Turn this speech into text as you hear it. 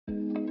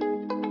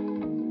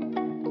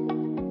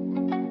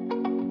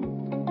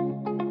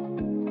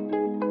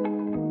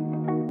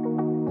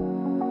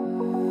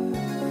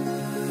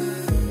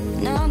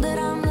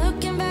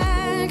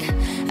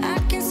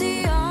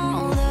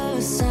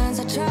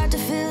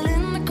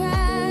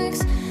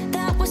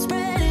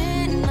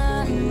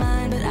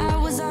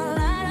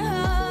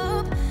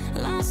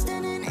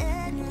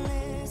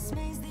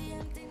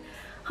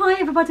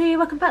everybody,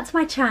 welcome back to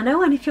my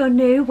channel, and if you're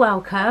new,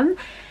 welcome.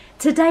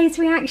 Today's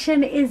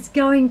reaction is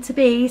going to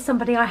be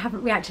somebody I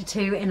haven't reacted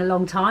to in a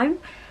long time.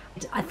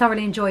 I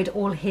thoroughly enjoyed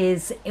all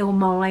his ill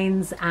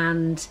minds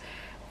and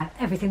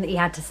everything that he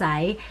had to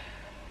say.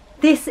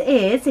 This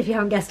is, if you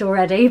haven't guessed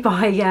already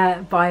by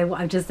what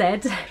I've just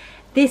said,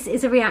 this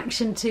is a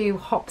reaction to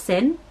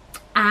Hopsin,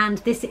 and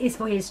this is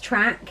for his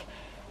track,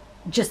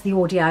 just the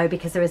audio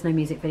because there is no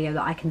music video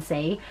that I can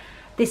see.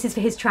 This is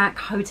for his track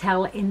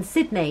Hotel in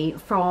Sydney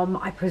from,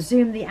 I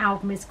presume the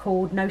album is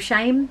called No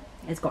Shame.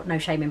 It's got No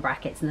Shame in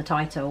brackets in the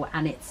title,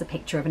 and it's a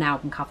picture of an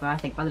album cover, I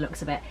think, by the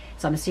looks of it.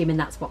 So I'm assuming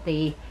that's what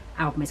the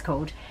album is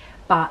called.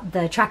 But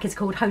the track is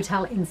called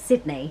Hotel in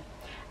Sydney.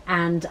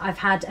 And I've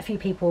had a few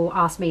people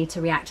ask me to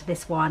react to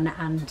this one,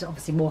 and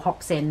obviously more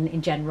Hopsin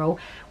in general,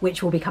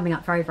 which will be coming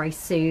up very, very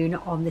soon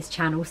on this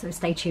channel. So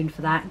stay tuned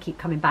for that and keep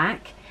coming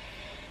back.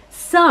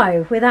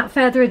 So, without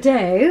further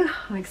ado,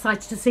 I'm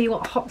excited to see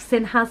what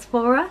Hopsin has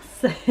for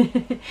us.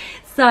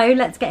 So,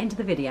 let's get into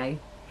the video.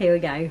 Here we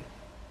go.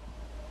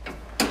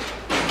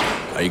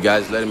 Are you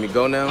guys letting me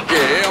go now?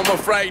 Yeah, I'm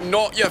afraid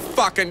not, you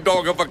fucking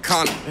dog of a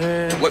cunt.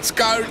 Let's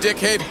go,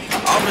 dickhead.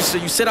 Officer,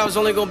 you said I was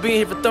only gonna be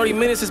here for 30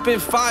 minutes. It's been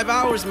 5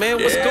 hours, man.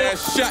 What's going on?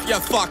 Shut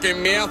your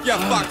fucking mouth, you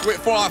fuckwit,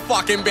 before I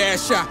fucking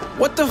bash ya.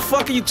 What the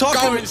fuck are you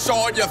talking about? Go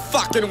inside, you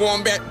fucking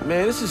wombat.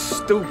 Man, this is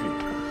stupid.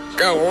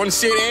 Go on,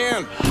 sit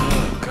down.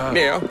 God.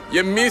 Now,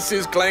 your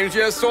missus claims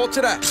you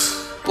assaulted her.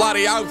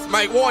 Bloody oath,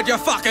 mate, why'd you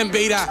fucking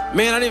beat her?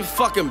 Man, I didn't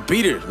fucking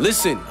beat her.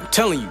 Listen, I'm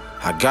telling you,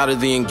 I got her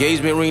the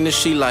engagement ring that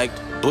she liked,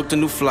 booked a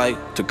new flight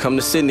to come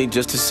to Sydney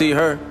just to see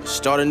her,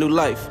 start a new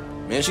life.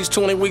 Man, she's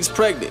 20 weeks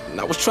pregnant, and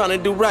I was trying to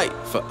do right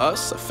for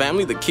us, a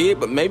family, the kid,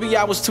 but maybe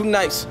I was too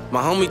nice.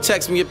 My homie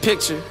texted me a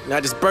picture, and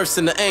I just burst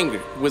into anger.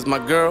 It was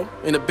my girl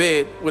in a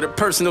bed with a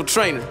personal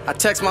trainer. I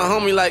text my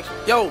homie like,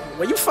 yo,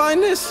 where you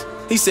find this?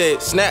 He said,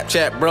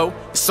 Snapchat, bro.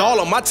 It's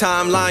all on my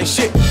timeline,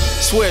 shit.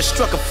 Swear it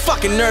struck a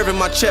fucking nerve in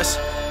my chest.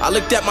 I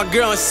looked at my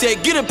girl and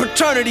said, get a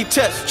paternity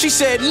test. She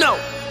said, no.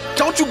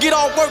 Don't you get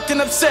all worked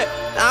and upset.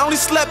 I only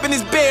slept in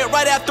his bed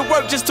right after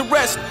work just to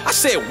rest. I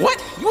said,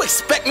 what? You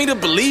expect me to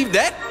believe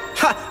that?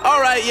 Ha,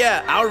 alright,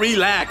 yeah, I'll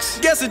relax.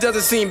 Guess it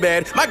doesn't seem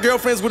bad. My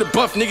girlfriend's with a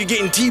buff nigga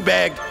getting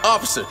teabagged.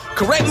 Officer,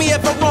 correct me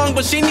if I'm wrong,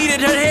 but she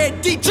needed her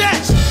head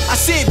detached. I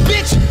said,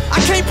 bitch, I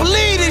can't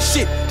believe this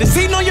shit. Does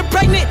he know you're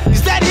pregnant?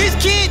 Is that his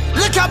kid?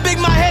 Look how big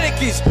my headache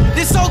is.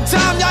 This whole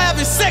time y'all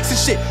having sex and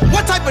shit.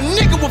 What type of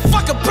nigga would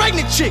fuck a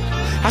pregnant chick?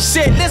 I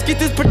said, let's get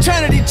this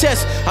paternity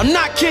test. I'm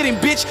not kidding,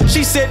 bitch.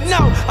 She said,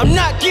 no, I'm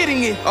not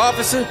getting it.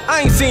 Officer,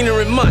 I ain't seen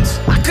her in months.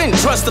 I couldn't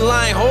trust the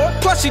lying whore.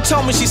 Plus she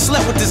told me she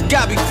slept with this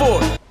guy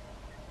before.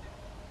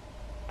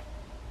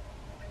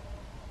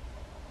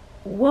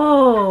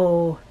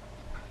 Whoa.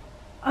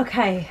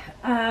 Okay.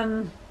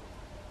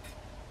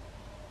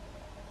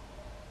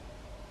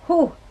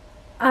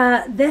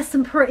 There's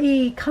some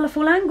pretty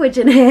colourful language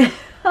in here.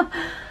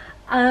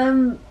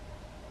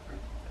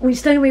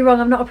 Which, don't get me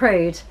wrong, I'm not a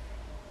prude.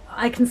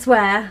 I can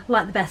swear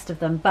like the best of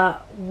them,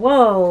 but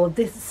whoa,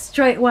 this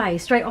straight away,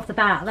 straight off the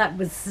bat,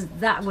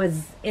 that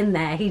was in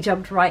there. He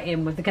jumped right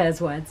in with the curse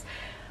words.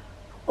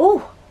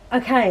 Oh,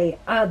 okay.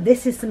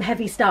 This is some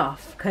heavy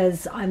stuff,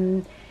 because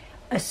I'm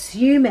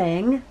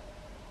assuming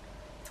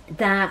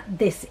that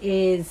this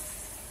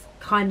is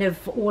kind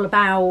of all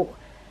about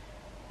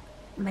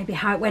maybe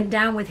how it went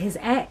down with his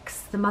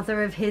ex, the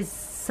mother of his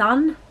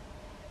son,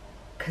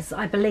 because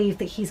I believe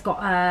that he's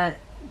got a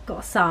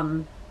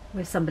son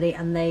with somebody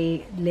and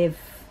they live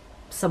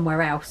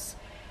somewhere else.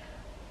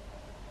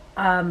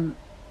 Whoa,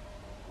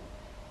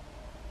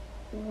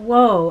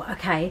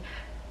 okay.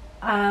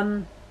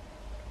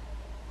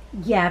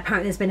 Yeah,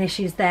 apparently there's been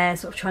issues there,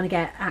 sort of trying to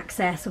get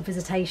access or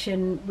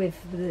visitation with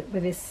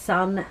his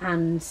son,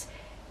 and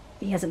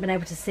he hasn't been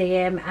able to see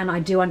him. And I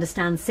do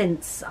understand,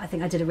 since I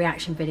think I did a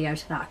reaction video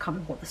to that, I can't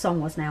remember what the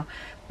song was now,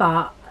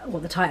 but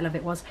what the title of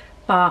it was,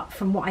 but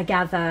from what I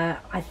gather,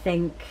 I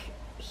think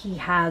he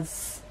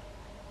has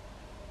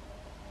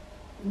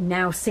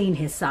now seen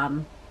his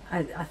son,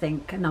 I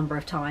think, a number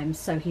of times,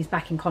 so he's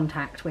back in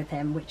contact with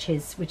him, which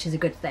is a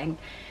good thing.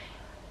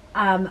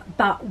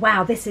 But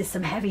wow, this is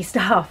some heavy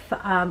stuff.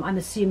 I'm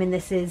assuming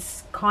this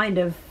is kind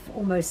of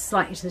almost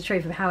slightly to the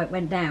truth of how it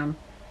went down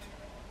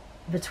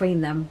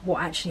between them,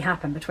 what actually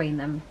happened between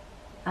them,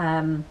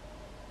 and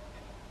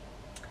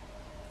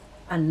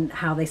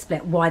how they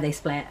split, why they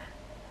split.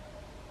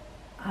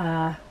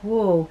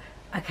 Whoa,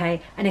 okay.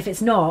 And if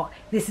it's not,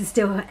 this is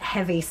still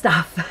heavy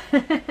stuff.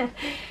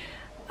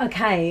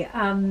 Okay,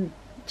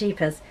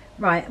 jeepers.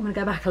 Right, I'm gonna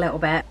go back a little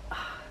bit.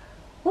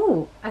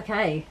 Oh,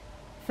 okay.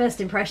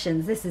 First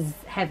impressions, this is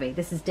heavy,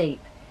 this is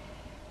deep.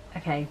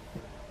 Okay.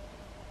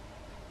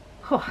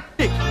 Oh.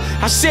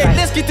 I said, right,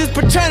 let's get this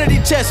paternity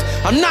test.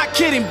 I'm not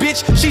kidding,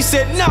 bitch. She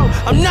said, no,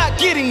 I'm not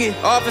getting it.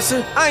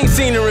 Officer, I ain't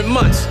seen her in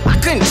months. I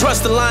couldn't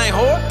trust the lying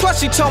whore.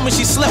 Plus she told me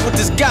she slept with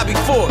this guy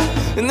before.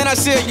 And then I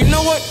said, you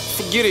know what?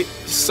 Forget it.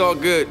 It's all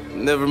good.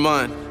 Never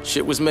mind.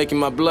 Shit was making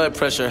my blood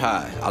pressure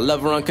high. I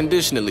love her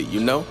unconditionally, you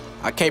know?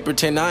 I can't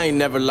pretend I ain't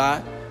never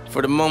lied.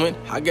 For the moment,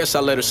 I guess I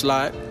let her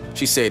slide.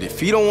 She said,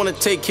 if you don't want to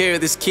take care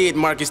of this kid,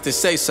 Marcus, then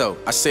say so.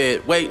 I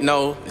said, wait,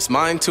 no, it's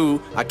mine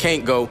too. I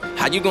can't go.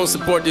 How you gonna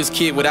support this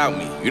kid without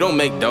me? You don't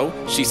make dough.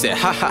 She said,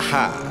 ha ha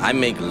ha, I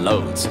make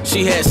loads.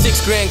 She had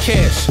 $6 grand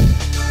cash.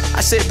 I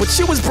said, but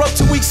you was broke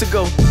 2 weeks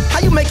ago. How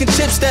you making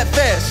tips that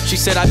fast? She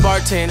said, I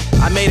bartend.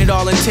 I made it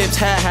all in tips,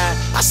 ha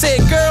ha. I said,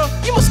 girl,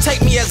 you must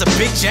take me as a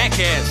big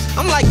jackass.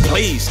 I'm like,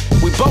 please.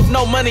 We both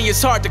know money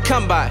is hard to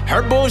come by.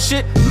 Her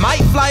bullshit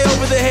might fly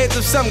over the heads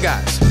of some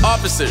guys.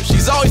 Officer,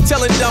 she's always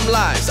telling dumb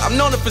lies. I've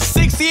known her for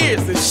 6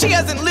 years and she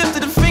hasn't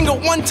lifted a finger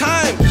one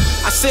time.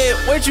 I said,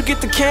 where'd you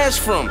get the cash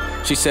from?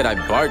 She said, I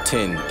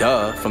bartend,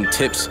 duh, from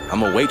tips.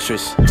 I'm a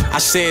waitress. I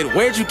said,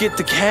 where'd you get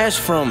the cash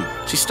from?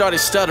 She started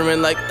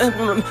stuttering like,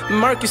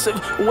 Marcus,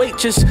 wait,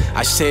 just...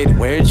 I said,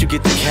 where'd you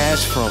get the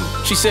cash from?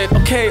 She said,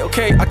 okay,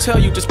 I tell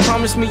you, just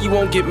promise me you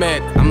won't get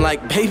mad. I'm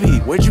like, baby,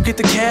 where'd you get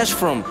the cash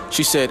from?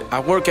 She said, I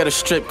work at a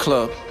strip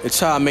club. It's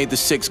how I made the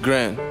 $6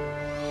 grand.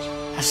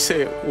 I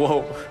said,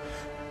 whoa,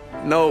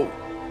 no.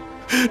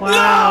 Wow.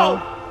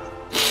 No!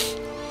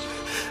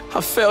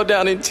 I fell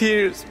down in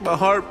tears. My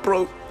heart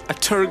broke. I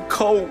turned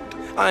cold.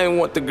 I ain't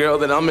want the girl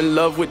that I'm in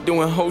love with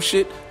doing whole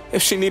shit.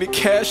 If she needed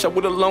cash, I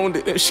would've loaned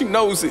it, and she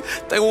knows it.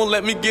 They won't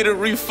let me get a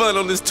refund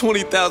on this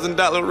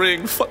 $20,000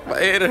 ring. Fuck, my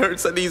head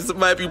hurts. I need some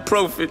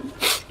ibuprofen.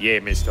 Yeah,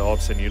 Mr.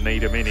 Hopsin, you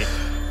need a minute.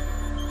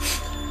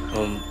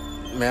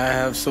 May I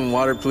have some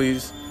water,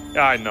 please?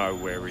 I know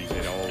worries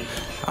at all.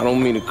 I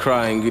don't mean to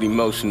cry and get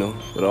emotional,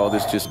 but all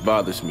this just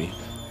bothers me.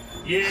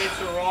 Yeah,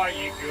 it's alright,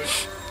 you good.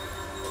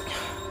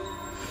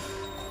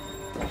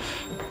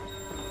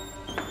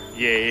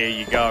 Yeah, here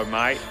you go,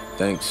 mate.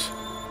 Thanks.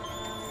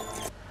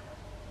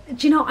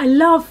 Do you know, I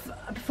love,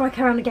 before I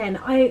carry on again,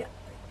 I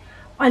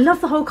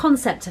love the whole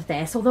concept of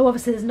this, although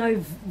obviously there's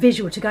no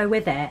visual to go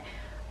with it.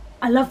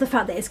 I love the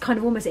fact that it's kind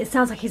of almost, it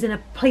sounds like he's in a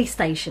police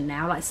station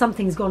now, like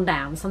something's gone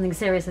down, something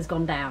serious has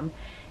gone down.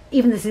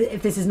 Even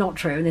if this is not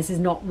true and this is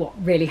not what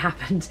really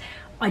happened,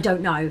 I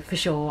don't know for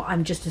sure.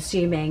 I'm just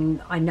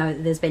assuming, I know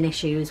that there's been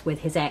issues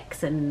with his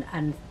ex and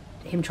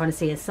him trying to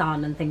see his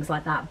son and things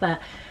like that,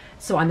 but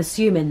so I'm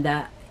assuming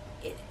that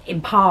in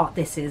part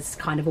this is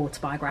kind of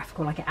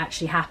autobiographical, like it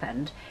actually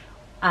happened.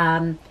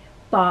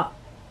 But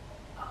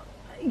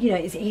you know,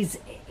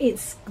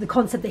 it's the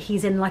concept that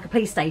he's in like a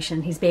police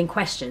station, he's being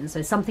questioned,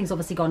 so something's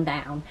obviously gone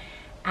down,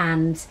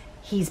 and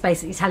he's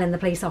basically telling the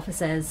police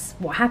officers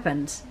what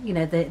happened, you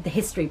know, the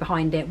history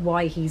behind it,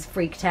 why he's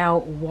freaked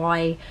out,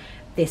 why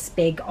this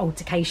big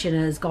altercation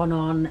has gone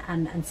on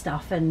and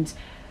stuff, and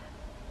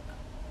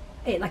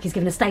it, like, he's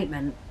given a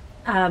statement.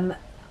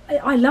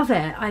 I love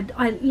it.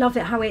 I love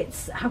it how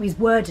he's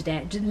worded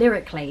it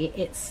lyrically.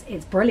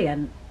 It's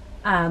brilliant.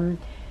 But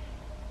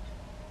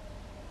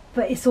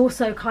it's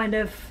also kind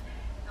of,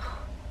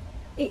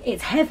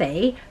 it's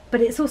heavy, but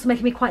it's also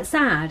making me quite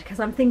sad, because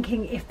I'm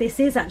thinking, if this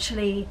is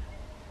actually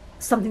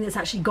something that's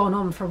actually gone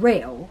on for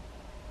real,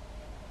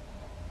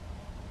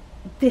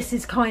 this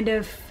is kind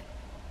of,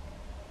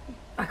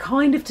 I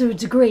kind of to a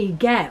degree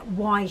get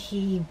why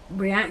he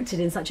reacted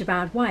in such a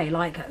bad way.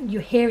 Like,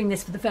 you're hearing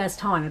this for the first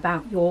time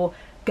about your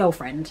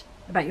girlfriend,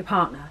 about your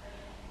partner,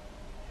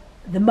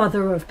 the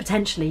mother of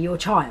potentially your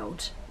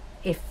child,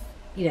 if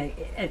you know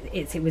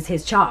it was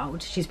his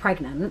child, she's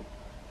pregnant,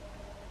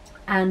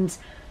 and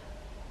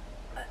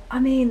I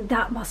mean,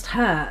 that must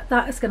hurt.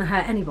 That is going to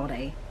hurt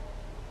anybody.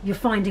 You're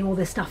finding all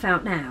this stuff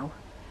out now.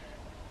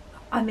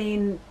 I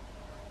mean,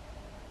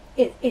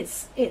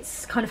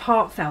 it's kind of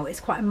heartfelt, it's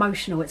quite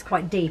emotional, it's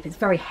quite deep, it's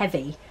very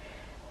heavy.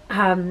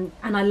 And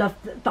I love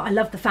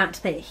the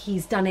fact that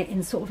he's done it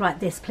in sort of like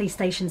this police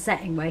station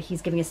setting, where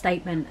he's giving a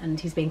statement and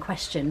he's being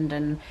questioned,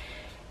 and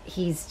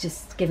he's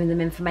just giving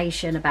them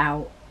information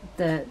about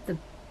the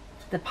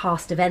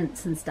past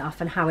events and stuff,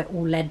 and how it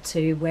all led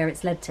to where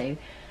it's led to.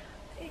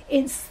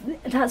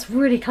 That's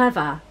really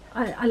clever.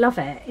 I love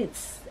it.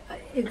 It's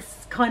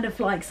kind of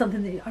like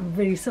something that I'm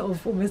really sort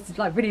of almost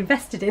like really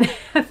invested in.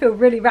 I feel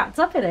really wrapped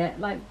up in it.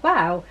 Like,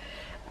 wow,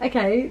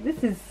 okay,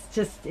 this is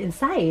just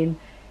insane.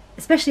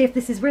 Especially if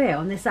this is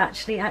real and this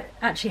actually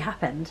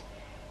happened.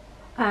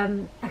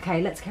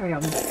 Okay, let's carry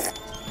on.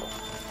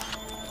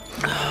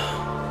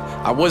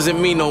 I wasn't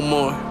me no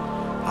more.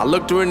 I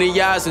looked her in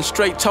the eyes and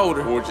straight told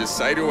her, What'd you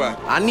say to her?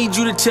 I need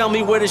you to tell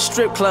me where the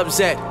strip club's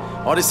at.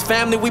 All this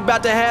family we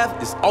about to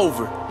have is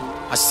over.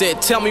 I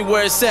said, tell me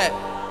where it's at.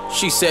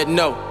 She said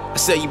no. I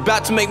said, you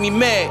about to make me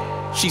mad.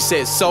 She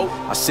said, so?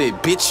 I said,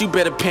 bitch, you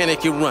better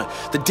panic and run.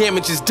 The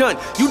damage is done.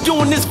 You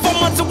doing this 4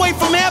 months away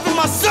from having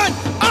my son.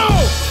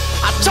 Oh!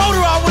 I told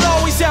her I would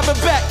always have her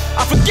back.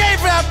 I forgave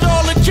her after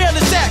all the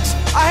careless acts.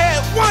 I had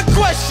one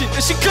question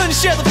and she couldn't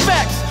share the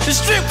facts. The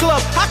strip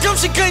club, how come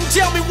she couldn't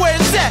tell me where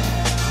it's at?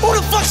 Who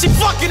the fuck she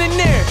fucking in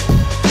there?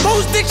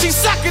 Who's dick she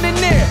sucking in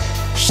there?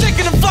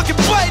 Shaking the fucking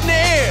butt in the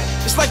air.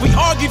 It's like we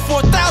argued for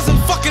 1,000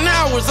 fucking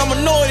hours. I'm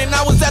annoyed and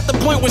I was at the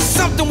point where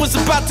something was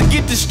about to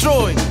get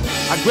destroyed.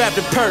 I grabbed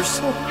her purse,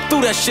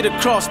 threw that shit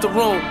across the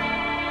room.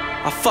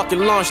 I fucking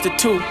launched it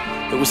too.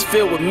 It was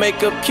filled with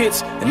makeup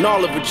kits and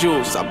all of her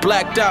jewels. I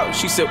blacked out.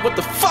 She said, what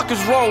the fuck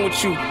is wrong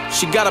with you?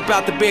 She got up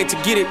out the bed to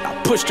get it.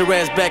 I pushed her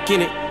ass back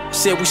in it. I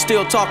said, we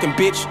still talking,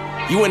 bitch.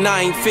 You and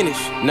I ain't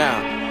finished.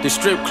 Now, the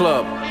strip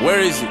club, where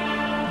is it?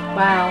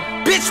 Wow.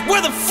 Bitch, where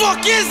the fuck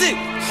is it?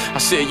 I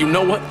said, you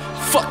know what?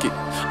 Fuck it.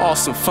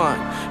 Awesome, fine.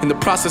 In the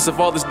process of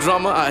all this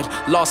drama,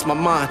 I'd lost my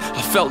mind.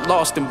 I felt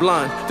lost and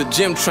blind. The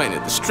gym trainer,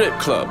 the strip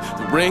club,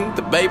 the ring,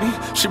 the baby.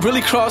 She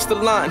really crossed the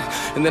line.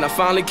 And then I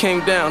finally came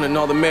down and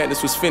all the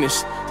madness was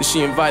finished. Then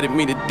she invited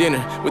me to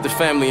dinner with the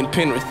family in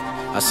Penrith.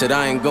 I said,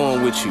 I ain't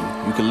going with you.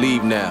 You can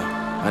leave now.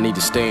 I need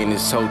to stay in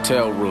this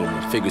hotel room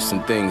and figure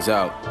some things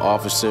out.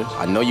 Officer,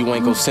 I know you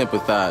ain't gonna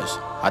sympathize.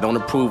 I don't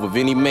approve of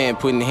any man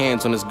putting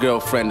hands on his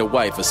girlfriend or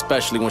wife,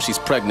 especially when she's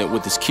pregnant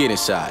with his kid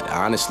inside.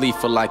 I honestly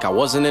feel like I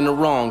wasn't in the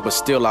wrong, but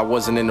still I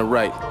wasn't in the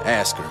right.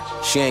 Ask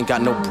her. She ain't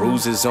got no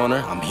bruises on her.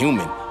 I'm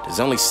human. There's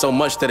only so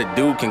much that a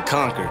dude can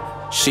conquer.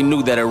 She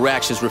knew that her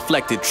actions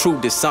reflected true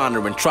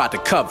dishonor and tried to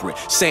cover it,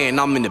 saying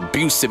I'm an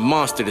abusive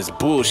monster that's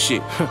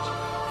bullshit.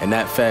 And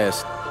that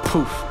fast,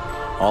 poof,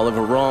 all of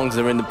her wrongs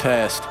are in the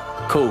past.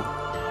 Cool.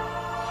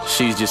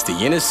 She's just the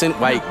innocent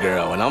white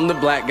girl, and I'm the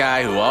black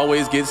guy who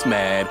always gets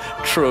mad.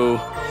 True.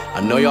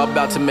 I know y'all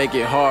about to make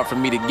it hard for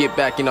me to get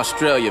back in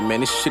Australia,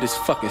 man. This shit is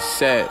fucking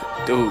sad,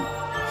 dude.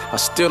 I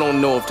still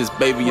don't know if this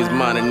baby is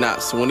mine or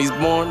not, so when he's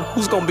born,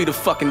 who's gonna be the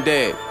fucking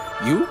dad?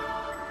 You?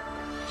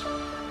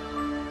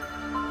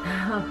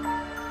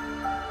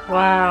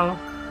 Wow.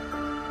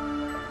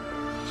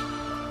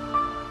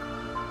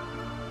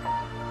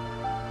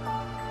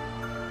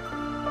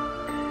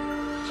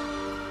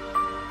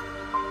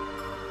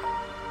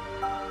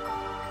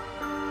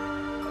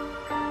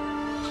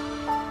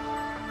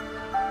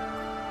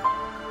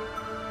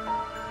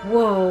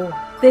 Whoa,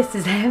 this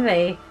is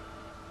heavy.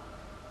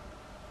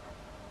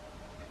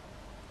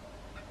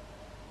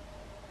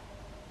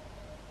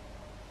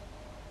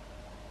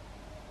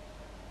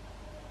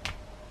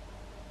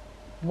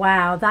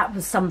 Wow, that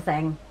was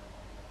something.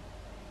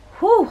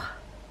 Whew.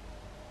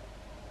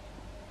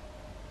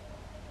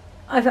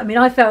 I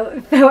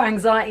felt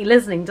anxiety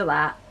listening to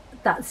that.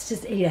 That's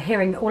just, you know,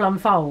 hearing it all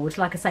unfold.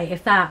 Like I say,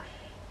 if that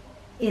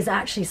is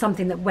actually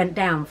something that went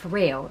down for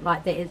real,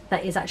 like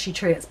that is actually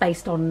true, it's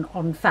based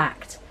on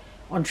fact,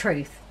 on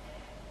truth,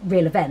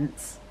 real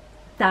events,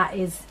 that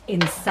is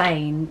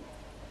insane.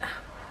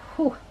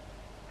 Whew.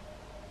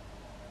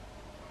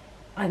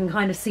 I can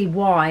kind of see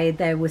why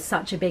there was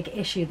such a big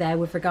issue there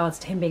with regards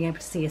to him being able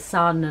to see his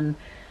son,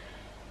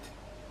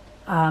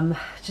 and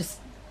just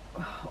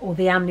all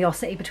the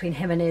animosity between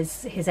him and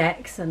his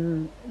ex.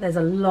 And there's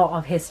a lot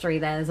of history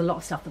there. There's a lot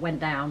of stuff that went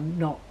down,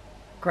 not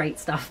great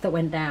stuff that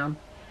went down.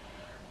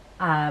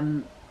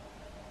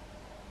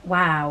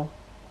 Wow.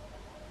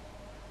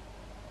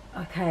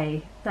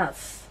 Okay,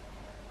 that's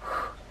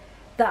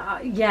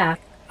that. Yeah,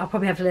 I'll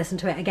probably have to listen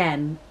to it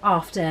again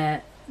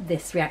after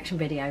this reaction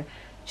video,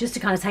 just to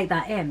kind of take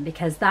that in,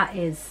 because that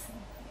is,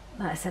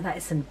 like I said, that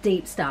is some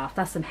deep stuff.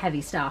 That's some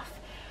heavy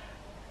stuff.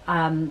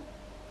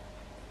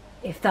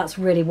 If that's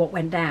really what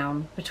went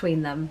down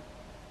between them,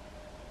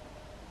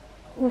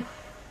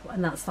 oof,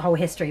 and that's the whole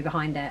history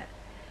behind it.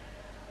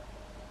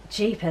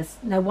 Jeepers,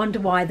 no wonder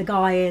why the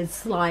guy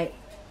is like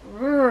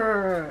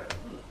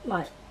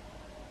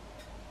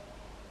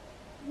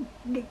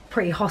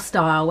pretty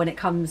hostile when it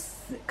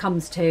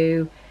comes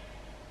to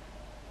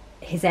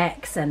his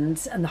ex and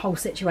the whole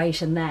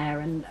situation there.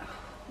 And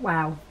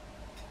wow,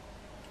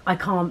 I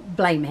can't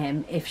blame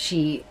him if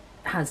she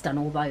has done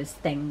all those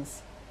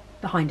things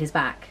behind his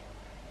back.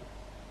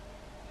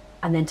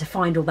 And then to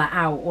find all that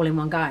out all in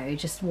one go,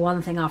 just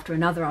one thing after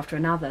another,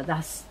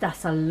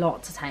 that's a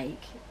lot to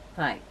take.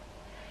 Like,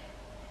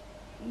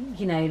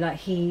 you know, like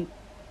he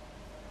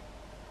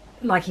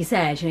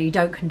said, you know, you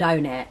don't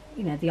condone it,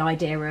 you know, the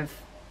idea of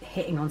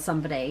hitting on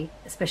somebody,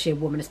 especially a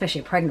woman, especially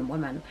a pregnant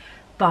woman.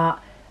 But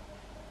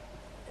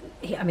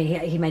he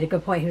made a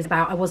good point. He was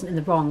about, I wasn't in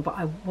the wrong, but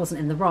I wasn't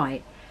in the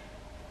right.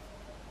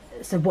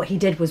 So what he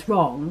did was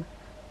wrong,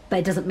 but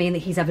it doesn't mean that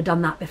he's ever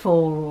done that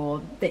before,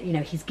 or that, you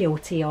know, he's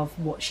guilty of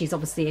what she's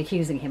obviously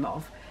accusing him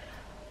of,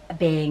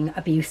 being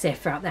abusive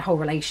throughout their whole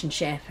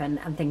relationship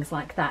and things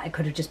like that. It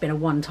could have just been a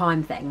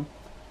one-time thing.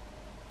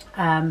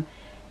 And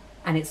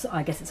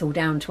I guess it's all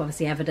down to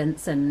obviously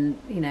evidence and,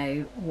 you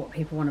know, what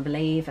people want to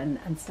believe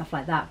and stuff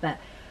like that. But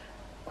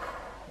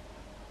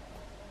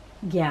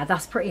yeah,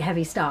 that's pretty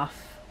heavy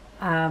stuff.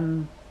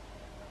 Yeah,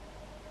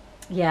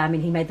 I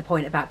mean, he made the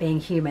point about being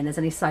human. There's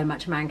only so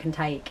much a man can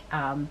take,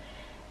 and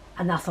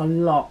that's a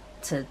lot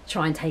to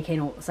try and take in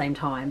all at the same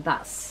time.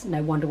 That's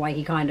no wonder why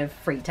he kind of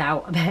freaked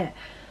out a bit.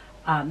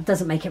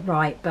 Doesn't make it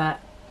right,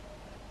 but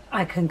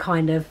I can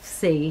kind of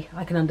see,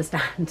 I can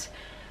understand.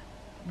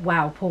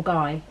 Wow, poor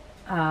guy.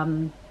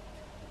 To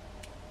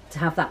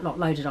have that lot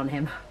loaded on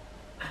him.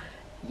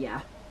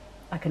 Yeah,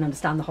 I can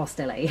understand the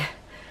hostility.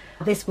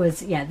 This was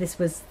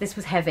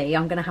heavy.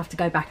 I'm gonna have to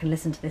go back and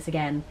listen to this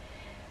again,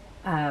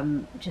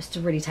 just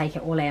to really take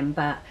it all in.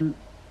 But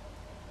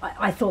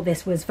I thought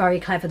this was very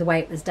clever, the way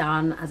it was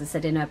done, as I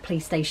said, in a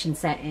police station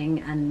setting,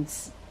 and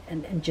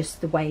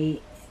just the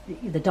way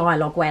the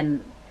dialogue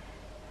went.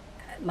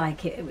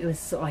 Like it was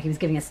sort of like he was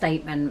giving a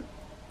statement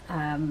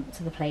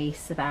to the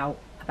police about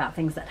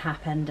things that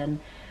happened, and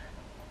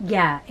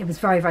yeah, it was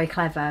very, very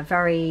clever,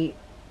 very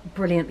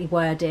brilliantly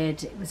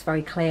worded. It was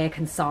very clear,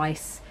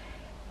 concise,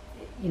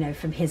 you know,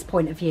 from his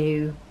point of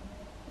view,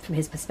 from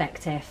his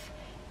perspective.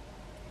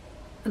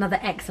 Another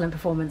excellent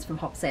performance from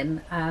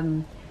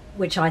Hopsin,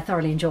 which I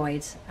thoroughly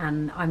enjoyed,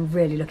 and I'm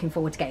really looking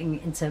forward to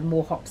getting into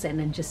more Hopsin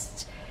and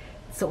just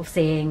sort of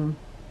seeing,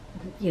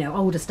 you know,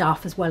 older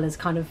stuff as well as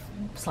kind of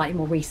slightly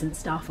more recent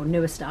stuff or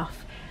newer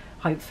stuff,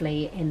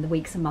 hopefully in the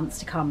weeks and months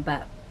to come.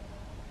 But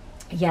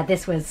yeah,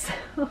 this was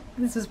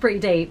this was pretty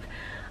deep.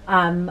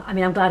 I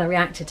mean, I'm glad I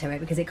reacted to it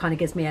because it kind of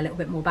gives me a little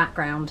bit more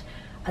background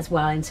as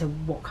well into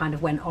what kind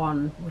of went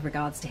on with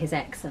regards to his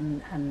ex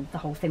and the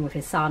whole thing with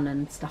his son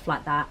and stuff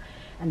like that,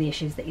 and the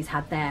issues that he's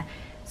had there.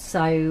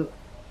 So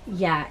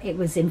yeah, it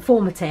was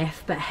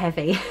informative but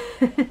heavy.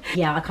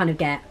 Yeah, I kind of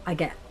get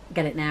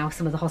it now,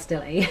 some of the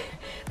hostility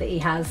that he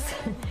has.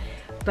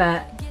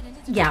 But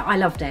yeah, I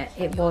loved it.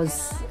 It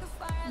was,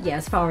 yeah,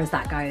 as far as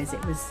that goes,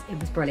 it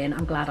was brilliant.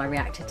 I'm glad I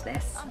reacted to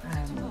this.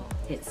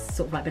 It's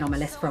sort of like been on my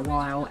list for a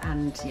while,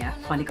 and yeah,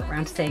 finally got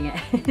around to seeing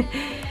it.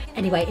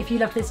 Anyway, if you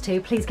love this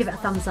too, please give it a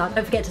thumbs up.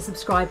 Don't forget to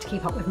subscribe to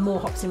keep up with more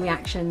Hopsin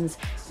reactions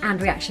and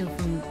reaction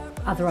from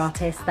other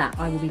artists that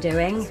I will be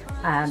doing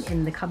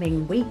in the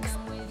coming weeks.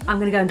 I'm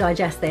going to go and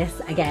digest this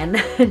again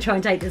and try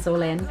and take this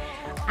all in,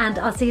 and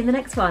I'll see you in the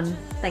next one.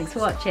 Thanks for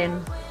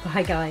watching.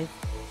 Bye guys.